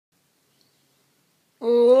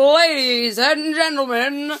Ladies and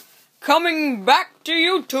gentlemen, coming back to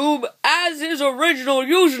YouTube as his original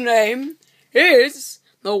username is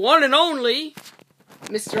the one and only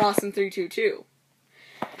Mr. Austin322.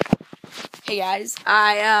 Hey guys,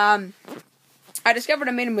 I discovered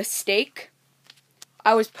I made a mistake.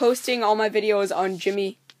 I was posting all my videos on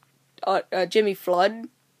Jimmy Flood.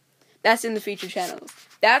 That's in the featured channels.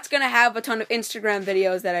 That's gonna have a ton of Instagram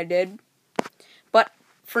videos that I did. But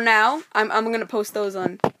for now, I'm gonna post those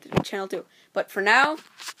on the channel too. But for now,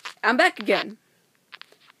 I'm back again.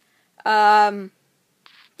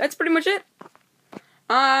 That's pretty much it.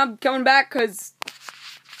 I'm coming back because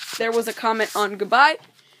there was a comment on goodbye,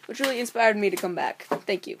 which really inspired me to come back.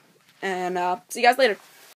 Thank you. And see you guys later.